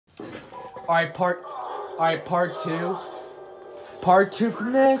Alright, part two. Part two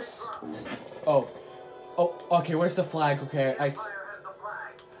from this? Oh, okay, where's the flag? Okay,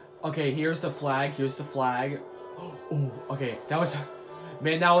 okay, here's the flag, Oh, okay,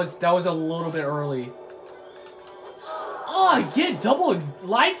 man, that was a little bit early. Oh, I get double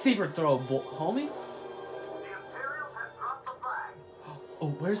lightsaber throw, homie. Oh,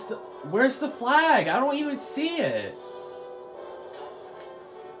 where's the flag? I don't even see it.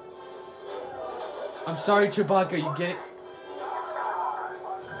 I'm sorry, Chewbacca, you get it?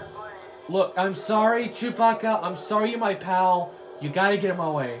 Look, I'm sorry, Chewbacca. I'm sorry, you're my pal. You gotta get in my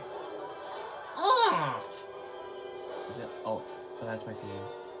way. Ah! Oh, that's my team.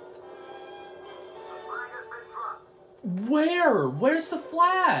 Where? Where's the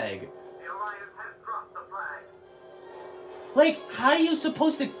flag? Like, how are you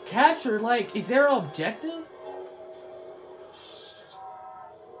supposed to capture? Like, is there an objective?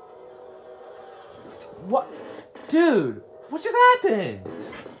 What? Dude, what just happened?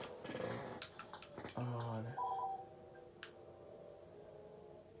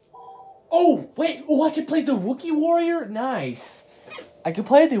 Oh, wait. Oh, I can play the Wookiee Warrior? Nice. I can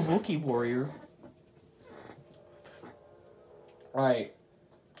play the Wookiee Warrior. Alright.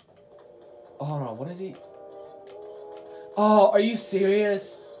 Oh, hold on. What is he? Oh, are you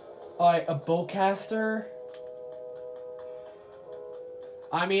serious? Alright, a bowcaster?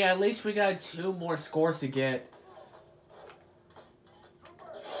 I mean, at least we got 2 more scores to get.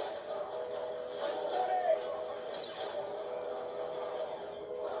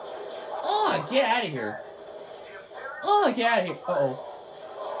 Oh, get out of here. Oh, get out of here. Uh-oh.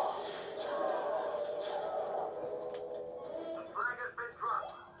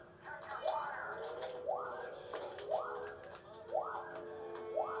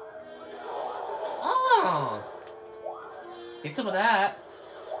 Oh. Get some of that.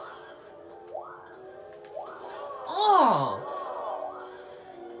 Oh.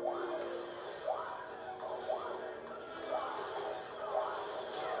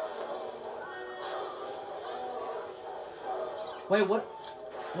 Wait, what?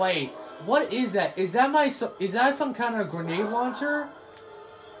 Wait, what is that? Is that is that some kind of grenade launcher?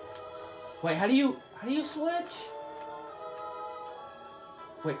 Wait, how do you switch?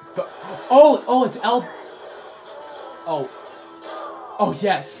 Wait, but oh, it's L. Oh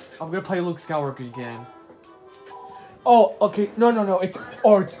yes, I'm gonna play Luke Skywalker again. Oh, okay, no, it's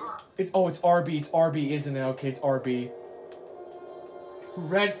RB, it's RB, isn't it? Okay, it's RB.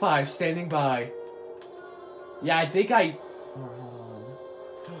 Red 5 standing by. Yeah, I think I.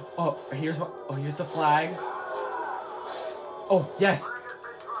 Oh, here's the flag. Oh, yes.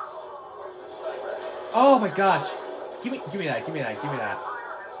 Oh my gosh. Give me that.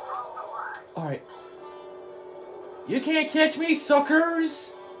 Alright. You can't catch me,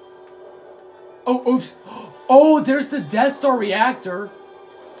 suckers! Oh, oops. Oh, there's the Death Star reactor.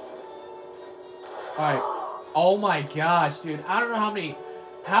 Alright. Oh my gosh, dude. I don't know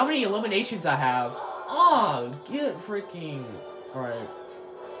how many eliminations I have. Oh, get freaking... Alright.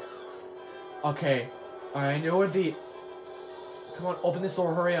 Okay. Alright, I know where the... Come on, open this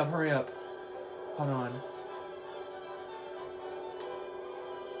door. Hurry up. Hold on.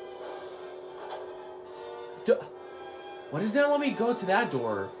 What does that let me go to that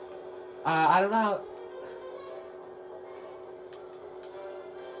door? I don't know how...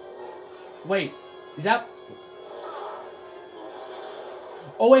 Wait, is that...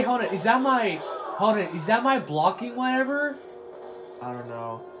 Oh wait, hold on, is that my blocking whatever? I don't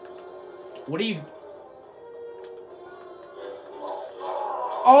know. What are you...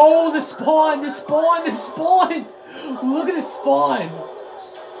 Oh, the spawn! Look at the spawn!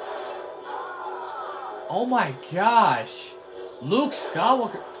 Oh my gosh. Luke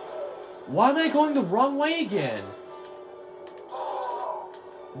Skywalker. Why am I going the wrong way again?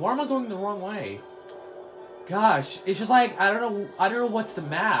 Why am I going the wrong way? Gosh, it's just like, I don't know what's the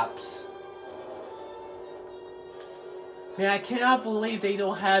maps. Man, I cannot believe they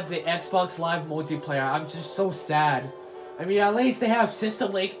don't have the Xbox Live multiplayer. I'm just so sad. I mean, at least they have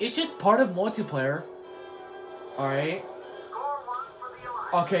System Link. It's just part of multiplayer. Alright.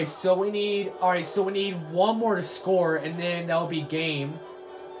 Okay, so we need... Alright, so we need 1 more to score, and then that'll be game.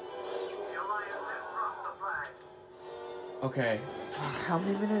 Okay. How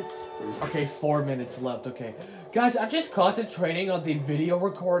many minutes? Okay, 4 minutes left, okay. Guys, I'm just concentrating on the video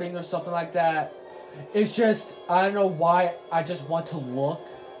recording or something like that. It's just... I don't know why I just want to look.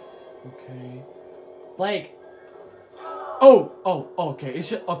 Okay. Like... Oh, okay. It's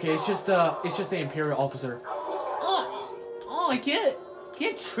just the Imperial officer. Oh, I get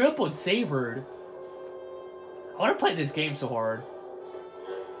triple sabered. I want to play this game so hard.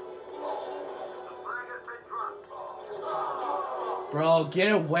 Bro,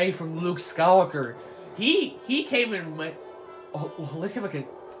 get away from Luke Skywalker. He came in with... Oh, let's see if I can...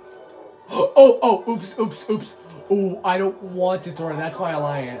 Oh, oops. Oh, I don't want to throw it. That's my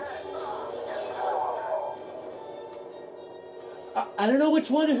alliance. I don't know which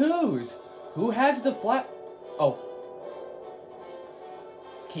one whose. Who has the flat... Oh.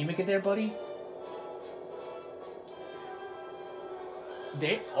 Can you make it there, buddy?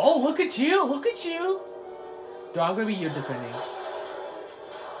 Oh, look at you. Look at you. Dude, I'm going to be your defending.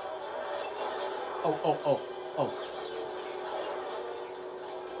 Oh.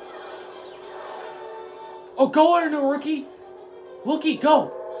 Oh, go on, Wookie. Wookie,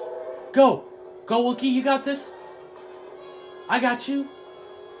 go. Go, Wookie, you got this. I got you.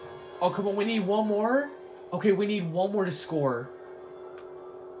 Oh, come on, we need one more. Okay, we need one more to score.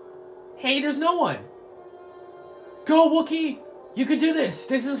 Hey, there's no one. Go, Wookie. You can do this.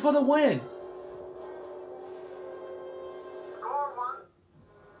 This is for the win.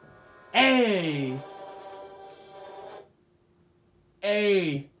 Hey.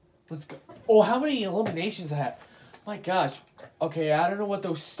 Let's go. Oh, how many eliminations I have? My gosh. Okay, I don't know what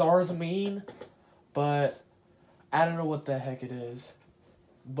those stars mean, but I don't know what the heck it is.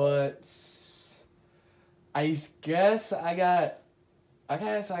 But I guess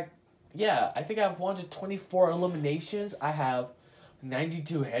yeah, I think I have 124 eliminations. I have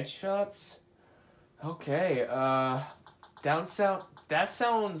 92 headshots. Okay, that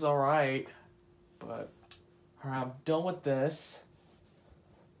sounds alright. But alright, I'm done with this.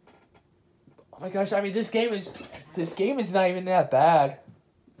 Oh my gosh, I mean this game is not even that bad.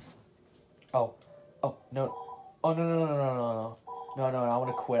 Oh no. Oh no, I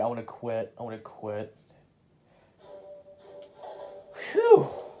wanna quit. Phew.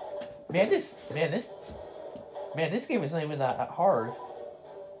 Man, this game is not even that hard.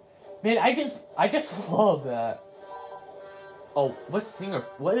 Man, I just love that. Oh, what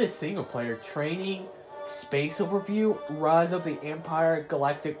is single player? Training, Space Overview, Rise of the Empire,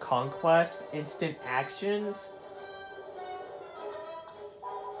 Galactic Conquest, Instant Actions.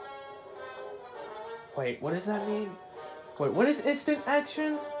 Wait, what does that mean? Wait, what is Instant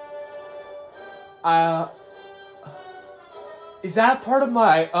Actions? Is that part of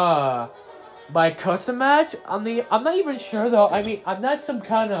my my custom match? I'm not even sure though. I mean, I'm not some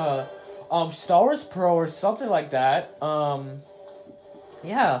kind of Star Wars pro or something like that.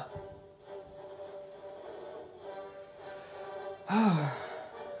 Yeah.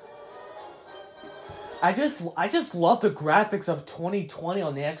 I just love the graphics of 2020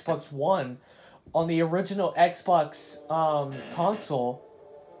 on the Xbox One, on the original Xbox console.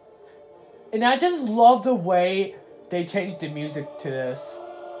 And I just love the way they changed the music to this.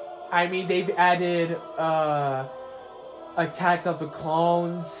 I mean, they've added Attack of the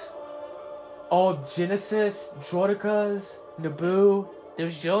Clones, Genesis, Droidekas, Naboo.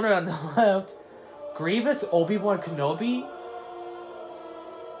 There's Yoda on the left. Grievous, Obi-Wan Kenobi.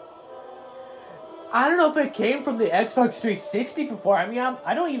 I don't know if it came from the Xbox 360 before. I mean,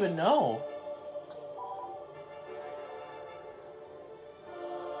 I don't even know.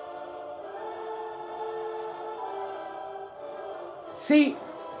 See,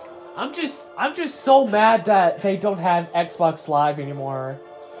 I'm just so mad that they don't have Xbox Live anymore.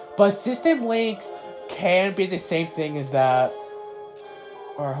 But System Links can be the same thing as that.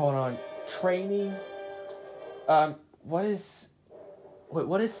 Or hold on, training. What is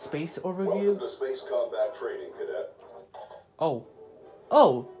Space Overview? Welcome to Space Combat Training, Cadet.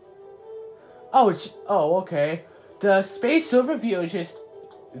 Okay. The Space Overview is just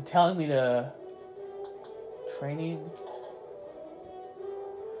telling me to training.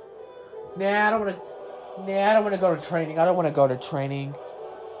 Nah, I don't wanna go to training. I don't wanna go to training.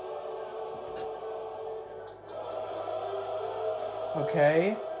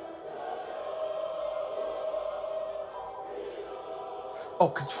 Okay. Oh,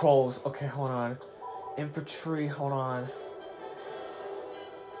 controls. Okay, hold on. Infantry, hold on.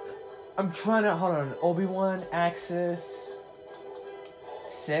 I'm trying to, hold on. Obi-Wan, Axis.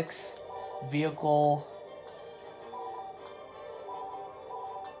 6. Vehicle.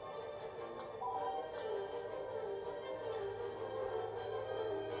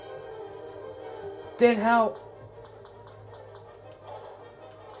 Then how?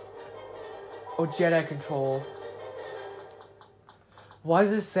 Oh, Jedi control. Why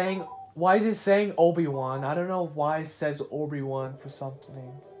is it saying Obi-Wan? I don't know why it says Obi-Wan for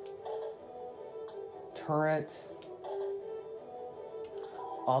something. Turret.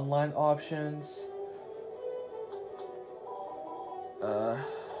 Online options.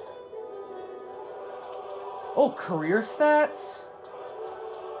 Oh, career stats?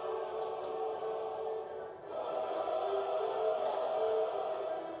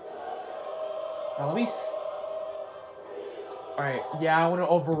 Now let me. All right. Yeah, I want to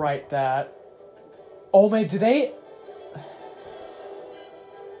overwrite that. Oh man, did they?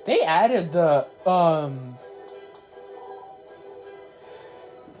 They added the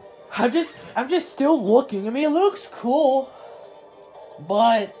I'm just still looking. I mean, it looks cool,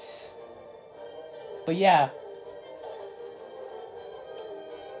 but yeah.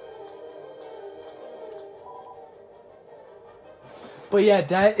 But yeah,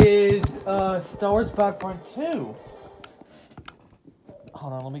 that is Star Wars Battlefront 2.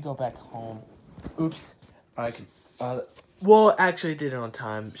 Hold on, let me go back home. Oops. I can well, actually did it on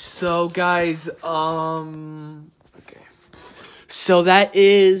time. So guys, okay. So that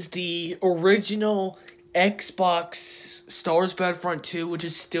is the original Xbox Star Wars Battlefront 2, which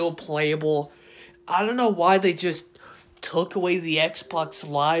is still playable. I don't know why they just took away the Xbox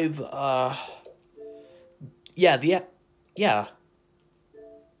Live, yeah.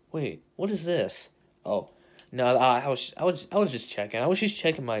 Wait, what is this? Oh, no, I was just checking. I was just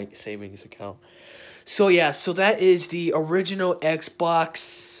checking my savings account. So yeah, so that is the original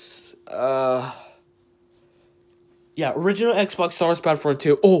Xbox. Yeah, original Xbox Star Wars Battlefront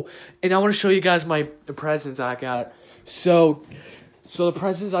 2. Oh, and I want to show you guys the presents I got. So the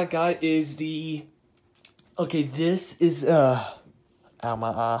presents I got is the. Okay, this is ow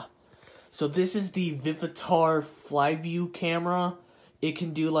my eye. So this is the Vivitar Flyview camera. It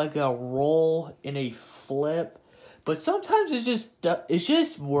can do like a roll and a flip, but sometimes it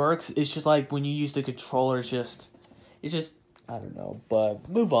just works. It's just like when you use the controller, it's just I don't know. But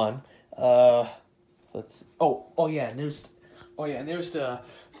move on. Let's. Oh yeah, and there's the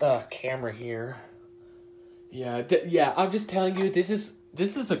camera here. Yeah, I'm just telling you, this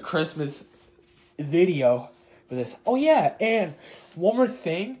is a Christmas video for this. Oh yeah, and one more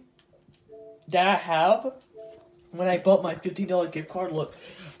thing that I have. When I bought my $15 gift card, look,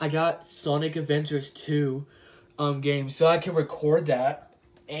 I got Sonic Adventures 2 game, so I can record that.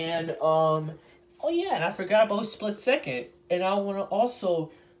 And oh yeah, and I forgot about Split Second, and I want to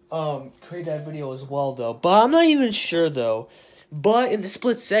also create that video as well though. But I'm not even sure though. But in the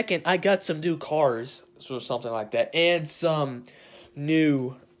Split Second, I got some new cars or something like that, and some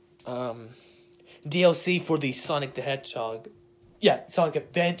new DLC for the Sonic the Hedgehog. Yeah, Sonic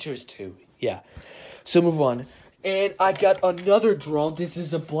Adventures 2. Yeah. So move on. And I got another drone. This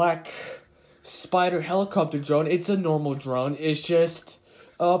is a black spider helicopter drone. It's a normal drone. It's just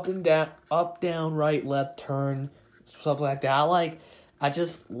up and down, up, down, right, left, turn, something like that. I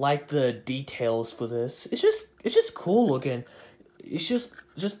just like the details for this. It's just cool looking. It's just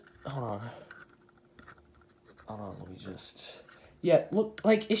hold on, let me just. Yeah, look,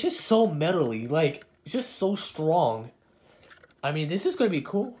 it's just so metally. It's just so strong. I mean, this is gonna be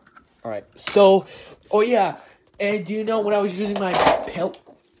cool. All right, so, oh yeah. And do you know when I was using my pill?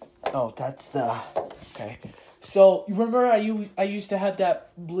 Oh, that's the. Okay. So, you remember I used to have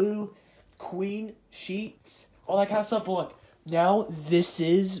that blue queen sheets? All that kind of stuff. But look, now this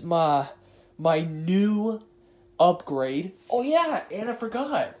is my new upgrade. Oh, yeah, and I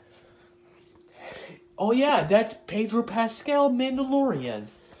forgot. Oh, yeah, that's Pedro Pascal Mandalorian.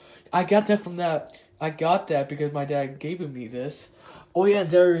 I got that because my dad gave me this. Oh, yeah,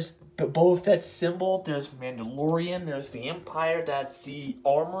 there's Boba Fett symbol, there's Mandalorian, there's the Empire, that's the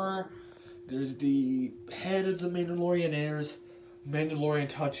armor, there's the head of the Mandalorian, and there's Mandalorian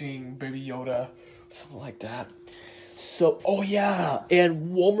touching Baby Yoda, something like that. So, oh yeah,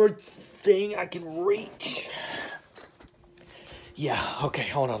 and one more thing I can reach. Yeah, okay,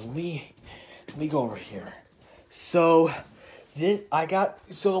 hold on, let me go over here. So, the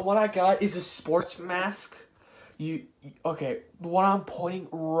one I got is a sports mask. Okay, the one I'm pointing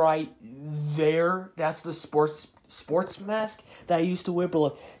right there, that's the sports mask that I used to wear, but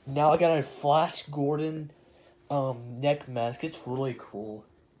look, now I got a Flash Gordon neck mask. It's really cool.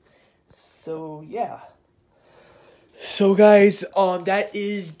 So yeah. So guys, that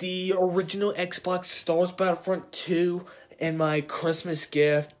is the original Xbox Star Wars Battlefront 2 and my Christmas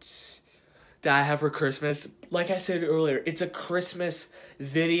gifts that I have for Christmas. Like I said earlier, it's a Christmas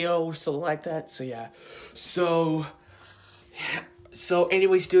video or something like that. So yeah. So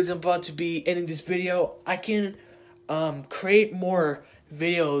anyways, dudes, I'm about to be ending this video. I can create more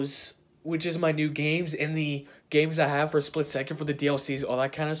videos, which is my new games and the games I have for Split Second, for the DLCs, all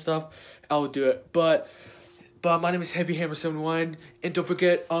that kind of stuff. I'll do it. But my name is Heavy Hammer 71, and don't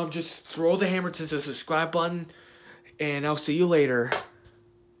forget, just throw the hammer to the subscribe button, and I'll see you later.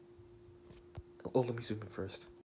 Oh, let me zoom in first.